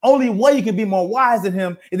you can be more wise than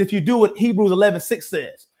him is if you do what Hebrews 11:6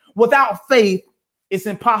 says. Without faith, it's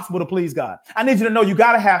impossible to please God. I need you to know you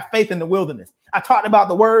got to have faith in the wilderness. I talked about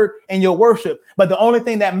the word and your worship, but the only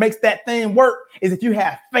thing that makes that thing work is if you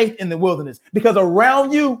have faith in the wilderness, because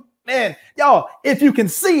around you, man, y'all, if you can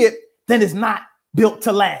see it, then it's not built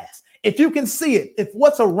to last. If you can see it, if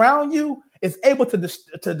what's around you is able to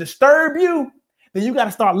disturb you, then you got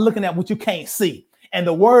to start looking at what you can't see. And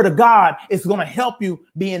the word of God is going to help you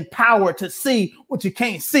be empowered to see what you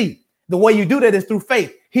can't see. The way you do that is through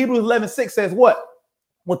faith. Hebrews 11:6 says what?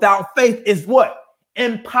 Without faith is what?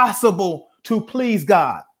 Impossible to please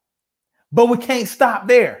God. But we can't stop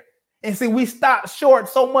there. And see, we stop short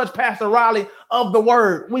so much, Pastor Riley, of the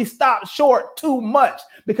word. We stop short too much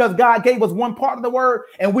because God gave us one part of the word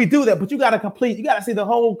and we do that. But you got to see the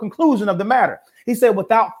whole conclusion of the matter. He said,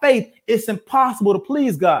 without faith, it's impossible to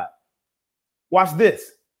please God. Watch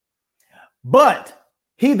this. But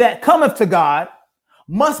he that cometh to God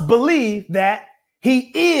must believe that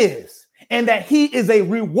he is, and that he is a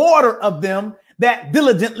rewarder of them that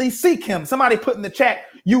diligently seek him. Somebody put in the chat,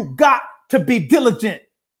 you got to be diligent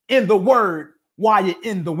in the word while you're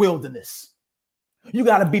in the wilderness. You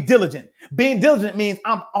got to be diligent. Being diligent means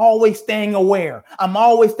I'm always staying aware. I'm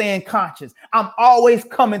always staying conscious. I'm always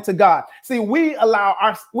coming to God. See, we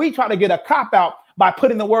try to get a cop out by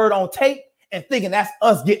putting the word on tape and thinking that's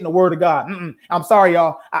us getting the word of God. I'm sorry,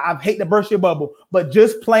 y'all. I hate to burst your bubble, but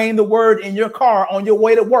just playing the word in your car on your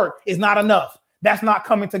way to work is not enough. That's not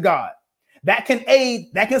coming to God. That can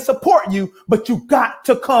aid, that can support you, but you got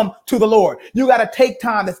to come to the Lord. You got to take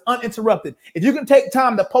time that's uninterrupted. If you can take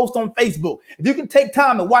time to post on Facebook, if you can take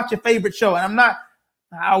time to watch your favorite show, and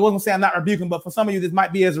I wasn't say I'm not rebuking, but for some of you, this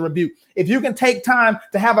might be as a rebuke. If you can take time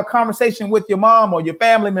to have a conversation with your mom or your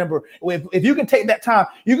family member, if you can take that time,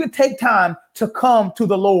 you can take time to come to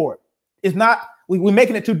the Lord. It's not, we're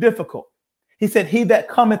making it too difficult. He said, he that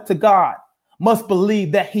cometh to God must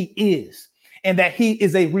believe that he is, and that he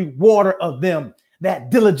is a rewarder of them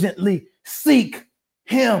that diligently seek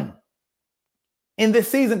him. In this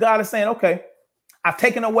season, God is saying, okay, I've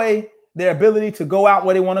taken away their ability to go out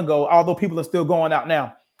where they want to go, although people are still going out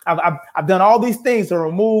now. I've done all these things to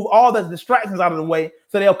remove all the distractions out of the way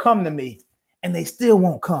so they'll come to me, and they still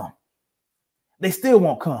won't come. They still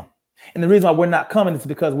won't come. And the reason why we're not coming is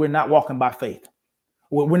because we're not walking by faith.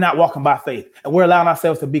 We're not walking by faith, and we're allowing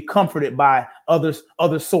ourselves to be comforted by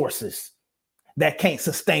other sources that can't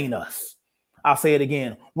sustain us. I'll say it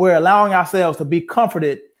again. We're allowing ourselves to be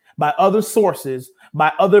comforted by other sources,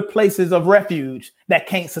 by other places of refuge that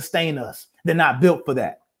can't sustain us. They're not built for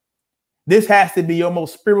that. This has to be your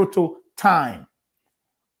most spiritual time.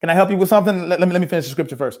 Can I help you with something? Let me finish the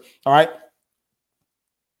scripture first. All right.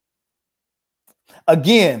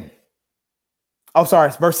 Again,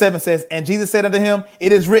 verse 7 says, and Jesus said unto him,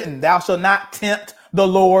 it is written, thou shalt not tempt the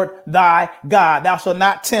Lord thy God. Thou shalt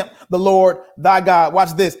not tempt the Lord thy God.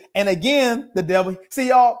 Watch this. And again, the devil, see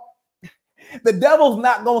y'all, the devil's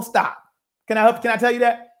not going to stop. Can I tell you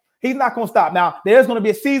that? He's not going to stop. Now, there's going to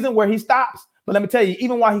be a season where he stops. But let me tell you,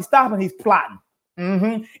 even while he's stopping, he's plotting.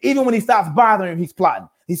 Even when he stops bothering him, he's plotting.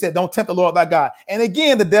 He said, don't tempt the Lord thy God. And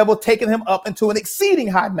again, the devil taking him up into an exceeding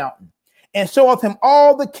high mountain and showeth him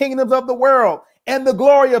all the kingdoms of the world and the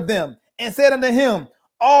glory of them, and said unto him,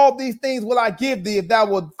 all these things will I give thee if thou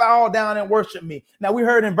wilt fall down and worship me. Now we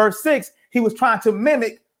heard in verse 6, he was trying to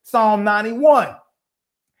mimic Psalm 91.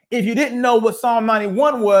 If you didn't know what Psalm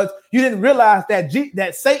 91 was, you didn't realize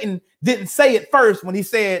that Satan didn't say it first when he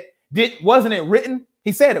said, wasn't it written?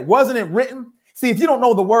 He said it, wasn't it written? See, if you don't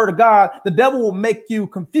know the word of God, the devil will make you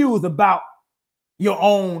confused about your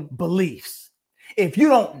own beliefs. If you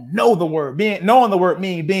don't know the word, knowing the word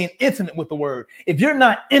means being intimate with the word. If you're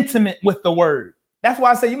not intimate with the word, that's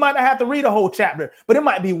why I say you might not have to read a whole chapter, but it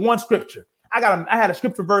might be one scripture. I had a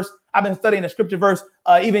scripture verse. I've been studying a scripture verse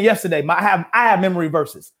even yesterday. I have memory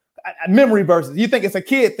verses. Memory verses. You think it's a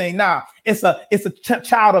kid thing? Nah, it's a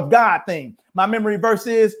child of God thing. My memory verse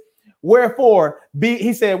is, wherefore,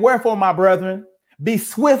 my brethren, be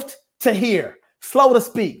swift to hear, slow to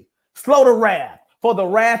speak, slow to wrath. For the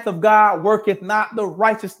wrath of God worketh not the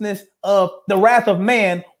righteousness of the wrath of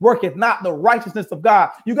man worketh not the righteousness of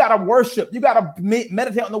God. You got to worship. You got to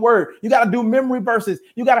meditate on the word. You got to do memory verses.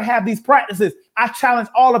 You got to have these practices. I challenge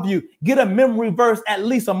all of you, get a memory verse at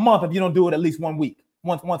least a month. If you don't do it at least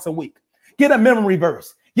once a week, get a memory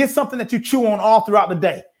verse. Get something that you chew on all throughout the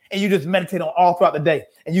day. And you just meditate on all throughout the day.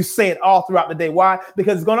 And you say it all throughout the day. Why?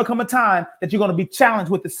 Because it's going to come a time that you're going to be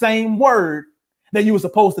challenged with the same word that you were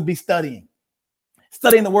supposed to be studying.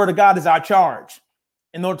 Studying the word of God is our charge.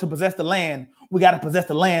 In order to possess the land, we got to possess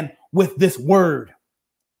the land with this word.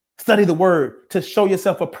 Study the word to show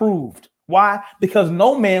yourself approved. Why? Because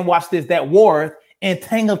no man, watch this, that warreth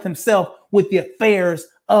entangled himself with the affairs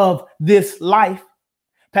of this life.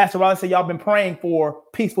 Pastor Riley said, y'all been praying for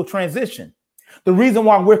peaceful transition. The reason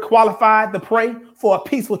why we're qualified to pray for a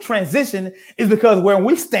peaceful transition is because where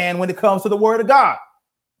we stand when it comes to the word of God.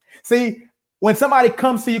 See, when somebody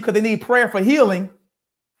comes to you because they need prayer for healing,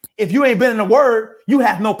 if you ain't been in the word, you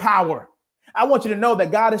have no power. I want you to know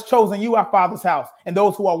that God has chosen you, our Father's house, and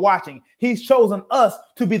those who are watching. He's chosen us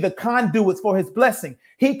to be the conduits for his blessing.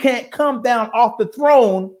 He can't come down off the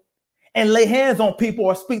throne and lay hands on people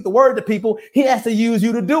or speak the word to people. He has to use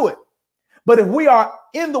you to do it. But if we are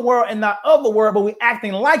in the world and not of the world, but we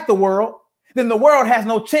acting like the world, then the world has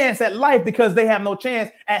no chance at life because they have no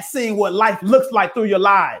chance at seeing what life looks like through your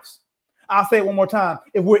lives. I'll say it one more time.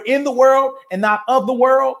 If we're in the world and not of the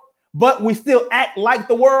world, but we still act like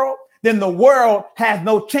the world, then the world has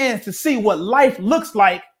no chance to see what life looks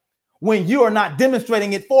like when you are not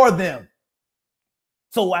demonstrating it for them.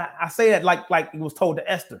 So I say that like it was told to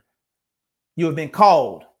Esther. You have been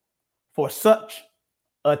called for such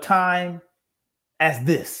a time as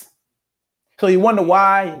this. So you wonder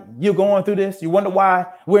why you're going through this. You wonder why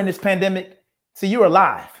we're in this pandemic. See, you're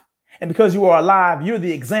alive. And because you are alive, you're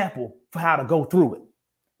the example for how to go through it.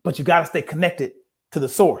 But you got to stay connected to the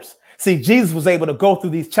source. See, Jesus was able to go through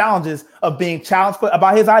these challenges of being challenged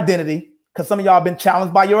about his identity, because some of y'all have been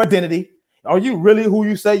challenged by your identity. Are you really who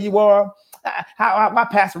you say you are? How my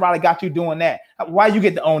pastor Riley got you doing that? Why you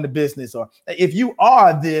get to own the business? Or if you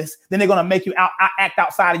are this, then they're going to make you act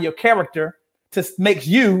outside of your character to make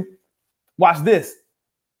you, watch this,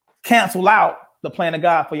 cancel out the plan of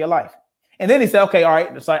God for your life. And then he said, okay, all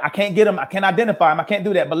right, it's like, I can't get him. I can't identify him. I can't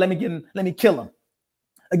do that. But let me kill him.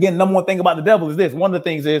 Again, number one thing about the devil is this. One of the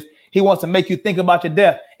things is he wants to make you think about your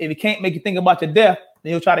death. If he can't make you think about your death,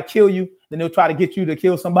 then he'll try to kill you. Then he'll try to get you to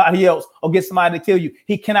kill somebody else or get somebody to kill you.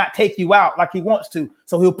 He cannot take you out like he wants to.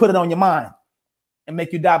 So he'll put it on your mind and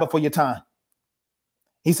make you die before your time.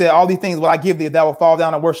 He said, all these things will I give thee if thou will fall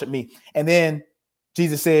down and worship me. And then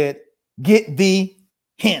Jesus said, get thee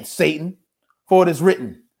hence, Satan, for it is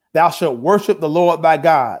written, thou shalt worship the Lord thy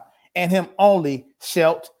God, and him only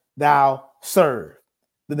shalt thou serve.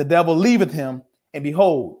 Then the devil leaveth him, and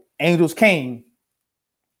behold, angels came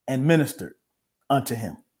and ministered unto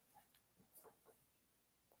him.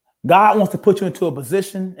 God wants to put you into a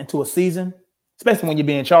position, into a season, especially when you're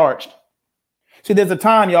being charged. See, there's a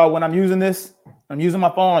time, y'all, when I'm using this, I'm using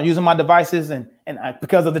my phone, I'm using my devices, and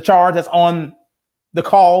because of the charge that's on the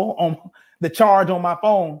call, on the charge on my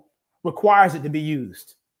phone requires it to be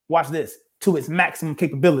used. Watch this, to its maximum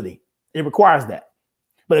capability. It requires that.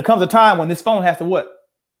 But it comes a time when this phone has to what?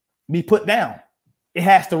 Be put down. It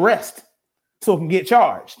has to rest so it can get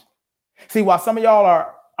charged. See, while some of y'all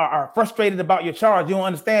are frustrated about your charge, you don't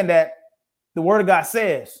understand that the word of God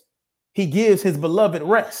says he gives his beloved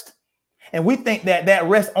rest. And we think that that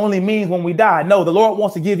rest only means when we die. No, the Lord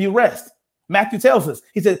wants to give you rest. Matthew tells us,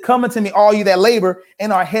 he said, come unto me, all you that labor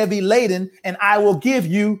and are heavy laden, and I will give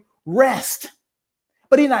you rest.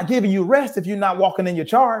 But he's not giving you rest if you're not walking in your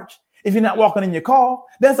charge, if you're not walking in your call.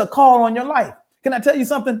 There's a call on your life. Can I tell you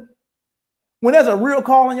something? When there's a real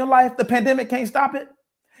call in your life, the pandemic can't stop it.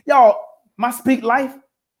 Y'all, my Speak Life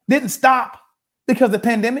didn't stop because of the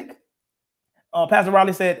pandemic. Pastor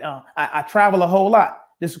Riley said, I travel a whole lot.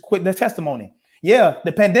 This is quick, the testimony. Yeah,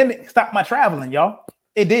 the pandemic stopped my traveling, y'all.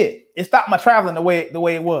 It did. It stopped my traveling the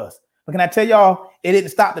way it was. But can I tell y'all, it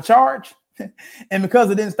didn't stop the charge. And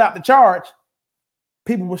because it didn't stop the charge,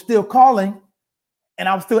 people were still calling, and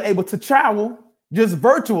I was still able to travel just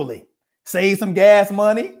virtually. Save some gas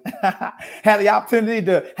money, have the opportunity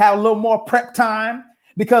to have a little more prep time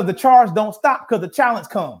because the charge don't stop because the challenge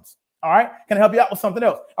comes. All right. Can I help you out with something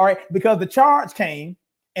else? All right. Because the charge came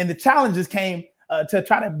and the challenges came to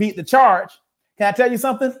try to beat the charge. Can I tell you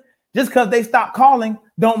something? Just because they stop calling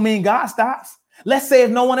don't mean God stops. Let's say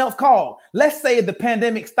if no one else called. Let's say the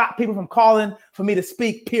pandemic stopped people from calling for me to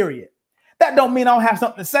speak, period. That don't mean I don't have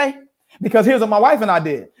something to say, because here's what my wife and I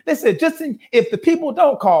did. They said, if the people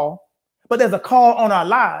don't call, but there's a call on our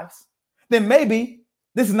lives, then maybe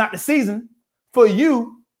this is not the season for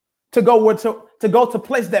you to go to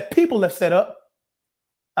places that people have set up.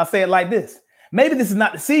 I'll say it like this. Maybe this is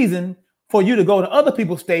not the season for you to go to other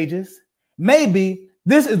people's stages. Maybe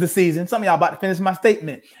this is the season. Some of y'all about to finish my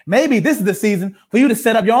statement. Maybe this is the season for you to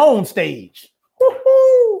set up your own stage.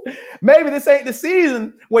 Woo-hoo. Maybe this ain't the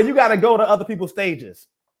season where you got to go to other people's stages,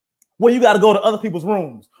 where you got to go to other people's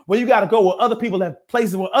rooms, where you got to go where other people have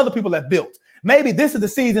places where other people have built. Maybe this is the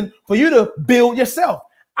season for you to build yourself.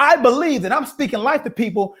 I believe that I'm speaking life to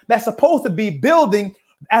people that's supposed to be building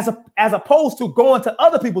as opposed to going to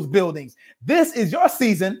other people's buildings. This is your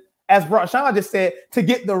season, as Rashawn just said, to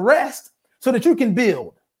get the rest so that you can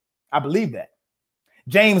build. I believe that.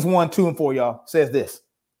 James 1:2-4, y'all, says this.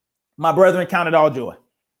 My brethren, count it all joy.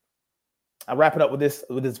 I wrap it up with this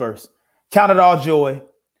verse. Count it all joy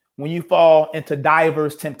when you fall into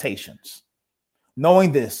diverse temptations,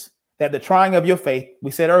 knowing this, that the trying of your faith, we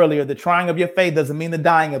said earlier, the trying of your faith doesn't mean the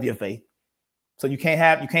dying of your faith. So you can't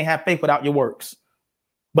have faith without your works.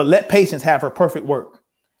 But let patience have her perfect work,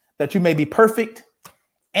 that you may be perfect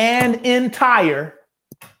and entire,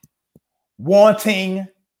 wanting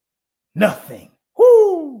nothing.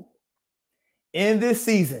 Woo! In this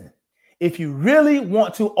season, if you really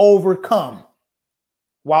want to overcome,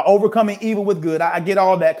 while overcoming evil with good, I get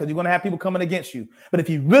all that because you're going to have people coming against you. But if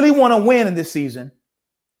you really want to win in this season,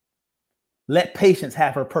 let patience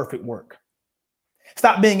have her perfect work.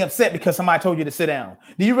 Stop being upset because somebody told you to sit down.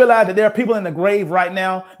 Do you realize that there are people in the grave right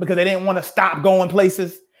now because they didn't want to stop going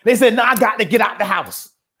places? They said, no, I got to get out the house.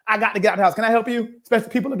 I got to get out the house. Can I help you? Especially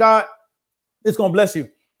people of God. It's going to bless you.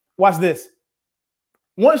 Watch this.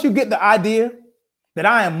 Once you get the idea that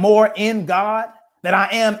I am more in God than I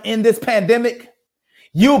am in this pandemic,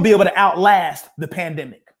 you'll be able to outlast the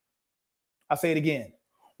pandemic. I'll say it again.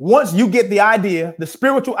 Once you get the idea, the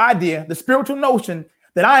spiritual notion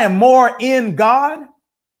that I am more in God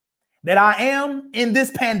than I am in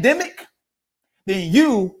this pandemic, then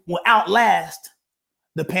you will outlast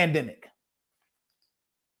the pandemic.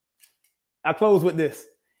 I close with this.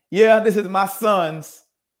 Yeah, this is my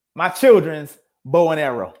children's bow and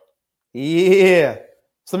arrow. Yeah.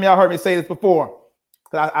 Some of y'all heard me say this before.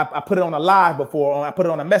 I put it on a live before, or I put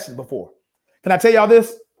it on a message before. Can I tell y'all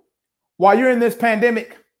this? While you're in this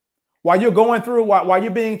pandemic, while you're going through, while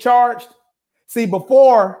you're being charged, see,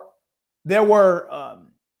 before there were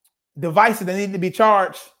devices that needed to be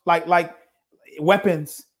charged, like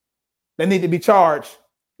weapons that need to be charged,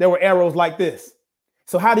 there were arrows like this.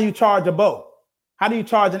 So how do you charge a bow? How do you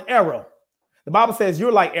charge an arrow? The Bible says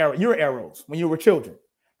you're like you're arrows when you were children.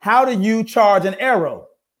 How do you charge an arrow?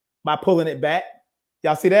 By pulling it back.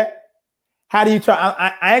 Y'all see that? How do you charge?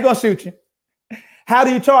 I ain't gonna shoot you. How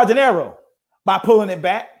do you charge an arrow? By pulling it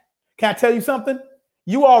back. Can I tell you something?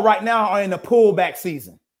 You all right now are in a pullback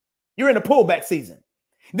season. You're in a pullback season.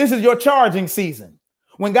 This is your charging season.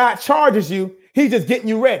 When God charges you, he's just getting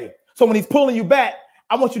you ready. So when he's pulling you back,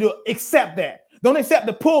 I want you to accept that. Don't accept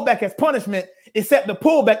the pullback as punishment. Accept the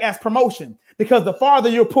pullback as promotion. Because the farther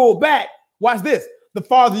you're pulled back, watch this, the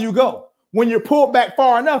farther you go. When you're pulled back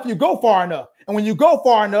far enough, you go far enough. And when you go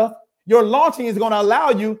far enough, your launching is going to allow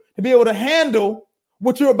you to be able to handle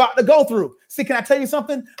what you're about to go through. See, can I tell you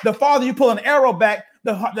something? The farther you pull an arrow back,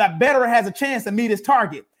 the better it has a chance to meet its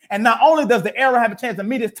target. And not only does the arrow have a chance to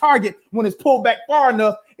meet its target when it's pulled back far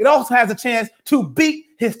enough, it also has a chance to beat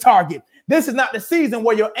his target. This is not the season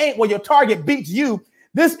where your target beats you.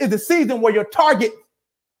 This is the season where your target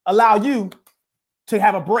allow you to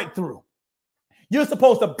have a breakthrough. You're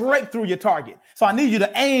supposed to break through your target. So I need you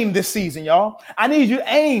to aim this season, y'all. I need you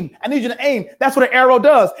to aim. I need you to aim. That's what an arrow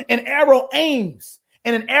does. An arrow aims.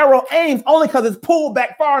 And an arrow aims only because it's pulled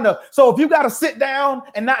back far enough. So if you got to sit down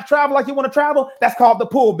and not travel like you want to travel, that's called the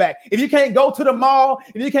pullback. If you can't go to the mall,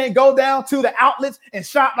 if you can't go down to the outlets and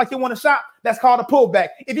shop like you want to shop, that's called a pullback.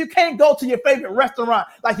 If you can't go to your favorite restaurant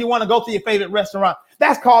like you want to go to your favorite restaurant,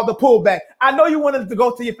 that's called the pullback. I know you wanted to go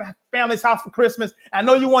to your family's house for Christmas. I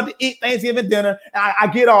know you wanted to eat Thanksgiving dinner. I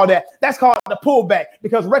get all that. That's called the pullback,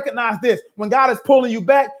 because recognize this. When God is pulling you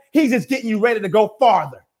back, he's just getting you ready to go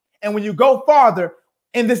farther. And when you go farther,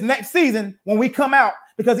 in this next season, when we come out,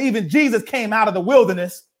 because even Jesus came out of the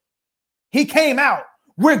wilderness, he came out.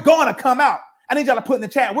 We're going to come out. I need y'all to put in the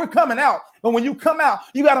chat, we're coming out. But when you come out,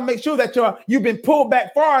 you got to make sure that you've been pulled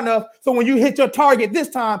back far enough. So when you hit your target this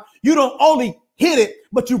time, you don't only hit it,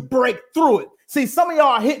 but you break through it. See, some of y'all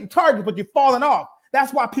are hitting targets, but you're falling off.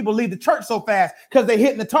 That's why people leave the church so fast, because they're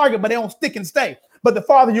hitting the target, but they don't stick and stay. But the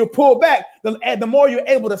farther you pull back, the more you're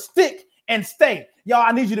able to stick and stay. Y'all,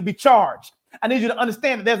 I need you to be charged. I need you to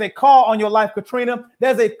understand that there's a call on your life, Katrina.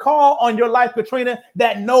 There's a call on your life, Katrina,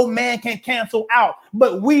 that no man can cancel out.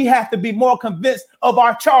 But we have to be more convinced of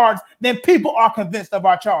our charge than people are convinced of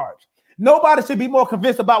our charge. Nobody should be more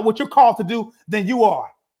convinced about what you're called to do than you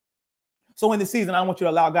are. So in this season, I want you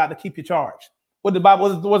to allow God to keep you charged. What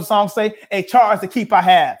does the song say? A charge to keep I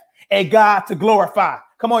have, a God to glorify.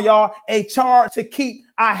 Come on, y'all. A charge to keep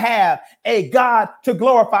I have, a God to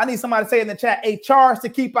glorify. I need somebody to say in the chat, a charge to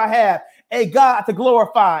keep I have, a God to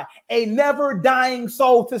glorify, a never dying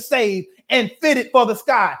soul to save and fitted for the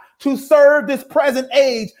sky, to serve this present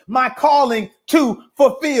age, my calling to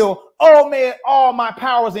fulfill. Oh, may all my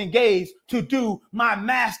powers engaged to do my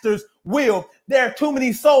master's will. There are too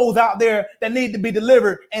many souls out there that need to be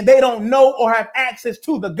delivered, and they don't know or have access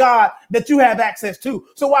to the God that you have access to.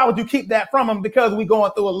 So why would you keep that from them? Because we're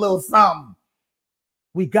going through a little something.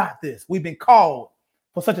 We got this. We've been called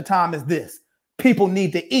for such a time as this. People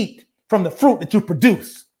need to eat from the fruit that you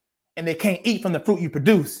produce, and they can't eat from the fruit you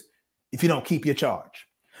produce if you don't keep your charge.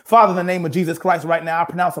 Father, in the name of Jesus Christ, right now, I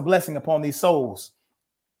pronounce a blessing upon these souls.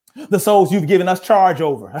 The souls you've given us charge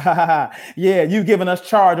over. Yeah, you've given us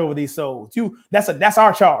charge over these souls. That's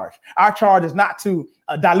our charge. Our charge is not to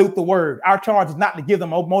dilute the word. Our charge is not to give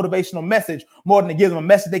them a motivational message more than to give them a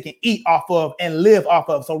message they can eat off of and live off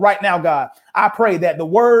of. So right now, God, I pray that the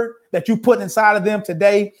word that you put inside of them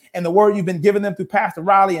today and the word you've been giving them through Pastor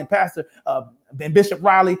Riley and and Bishop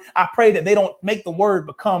Riley, I pray that they don't make the word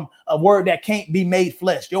become a word that can't be made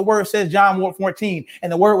flesh. Your word says, John 14, and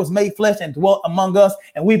the word was made flesh and dwelt among us,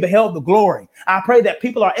 and we beheld the glory. I pray that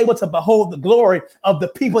people are able to behold the glory of the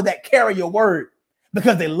people that carry your word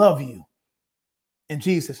because they love you. In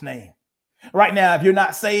Jesus' name. Right now, if you're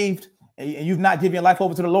not saved and you've not given your life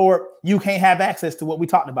over to the Lord, you can't have access to what we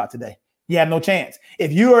talked about today. You have no chance.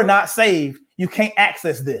 If you are not saved, you can't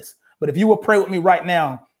access this. But if you will pray with me right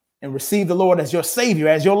now and receive the Lord as your Savior,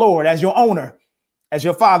 as your Lord, as your owner, as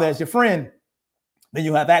your Father, as your friend, then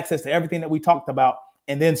you have access to everything that we talked about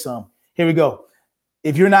and then some. Here we go.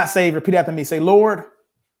 If you're not saved, repeat after me. Say, Lord,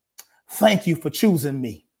 thank you for choosing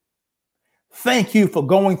me. Thank you for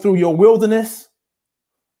going through your wilderness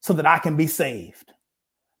so that I can be saved.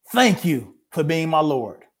 Thank you for being my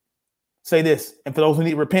Lord. Say this. And for those who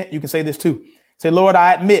need to repent, you can say this too. Say, Lord,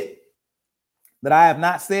 I admit that I have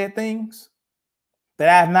not said things, that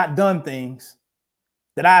I have not done things,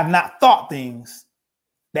 that I have not thought things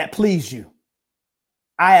that please you.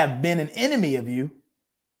 I have been an enemy of you.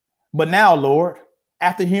 But now, Lord,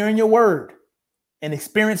 after hearing your word and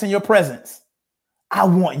experiencing your presence, I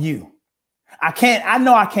want you. I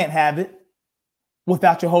know I can't have it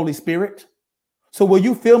without your Holy Spirit. So will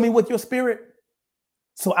you fill me with your spirit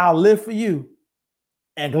so I'll live for you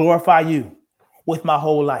and glorify you with my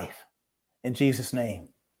whole life? In Jesus' name,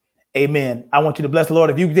 amen. I want you to bless the Lord.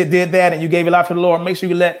 If you did that and you gave your life to the Lord, make sure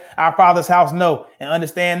you let our Father's house know and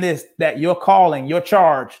understand this, that your calling, your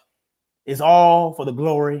charge is all for the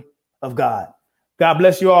glory of God. God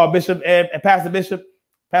bless you all, Bishop and Pastor Bishop,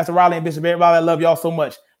 Pastor Riley and Bishop Riley. I love y'all so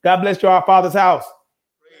much. God bless you, our Father's house.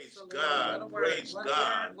 Praise God. Praise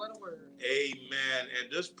God. Amen.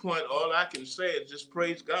 At this point, all I can say is just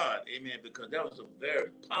praise God. Amen. Because that was a very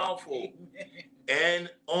powerful and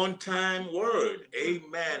on-time word.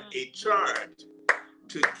 Amen. A charge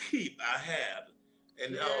to keep I have.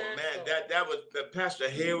 And oh man, that was Pastor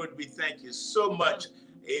Hayward. We thank you so much,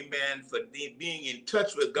 amen, for being in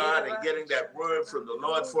touch with God and getting that word from the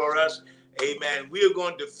Lord for us. Amen. We are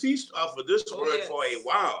going to feast off of this word for a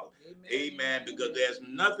while. Amen. Because there's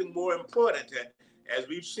nothing more important, as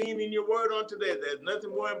we've seen in your word on today, there's nothing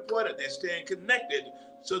more important than staying connected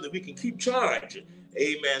so that we can keep charge.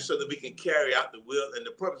 Amen. So that we can carry out the will and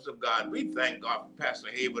the purpose of God. We thank God for Pastor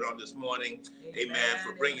Hayward on this morning. Amen.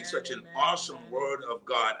 For bringing such an awesome word of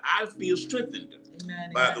God. I feel strengthened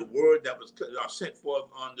by the word that was sent forth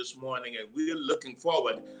on this morning. And we're looking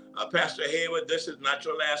forward. Pastor Hayward, this is not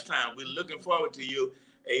your last time. We're looking forward to you.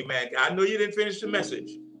 Amen. I know you didn't finish the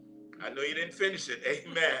message. I know you didn't finish it.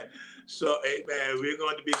 Amen. So, amen, we're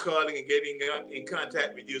going to be calling and getting in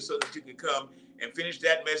contact with you so that you can come and finish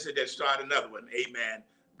that message and start another one. Amen.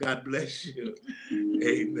 God bless you.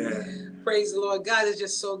 Amen. Praise the Lord. God is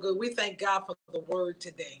just so good. We thank God for the word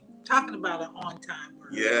today. Talking about an on-time word.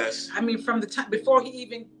 Yes. I mean, from the time before he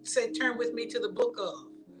even said, turn with me to the book of,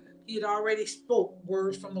 he had already spoke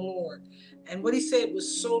words from the Lord. And what he said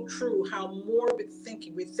was so true, how morbid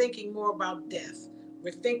thinking. We're thinking more about death.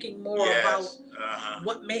 We're thinking more about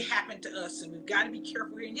what may happen to us, and we've got to be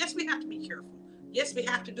careful here. And yes, we have to be careful. Yes, we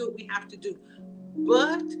have to do what we have to do.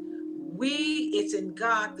 But it's in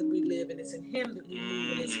God that we live, and it's in him that we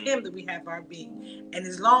move, and it's him that we have our being. And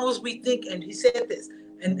as long as we think, and he said this,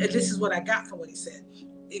 and this is what I got from what he said,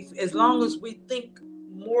 as long as we think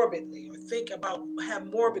morbidly or have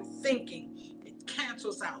morbid thinking, it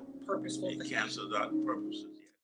cancels out purposeful thinking. It cancels out purposes.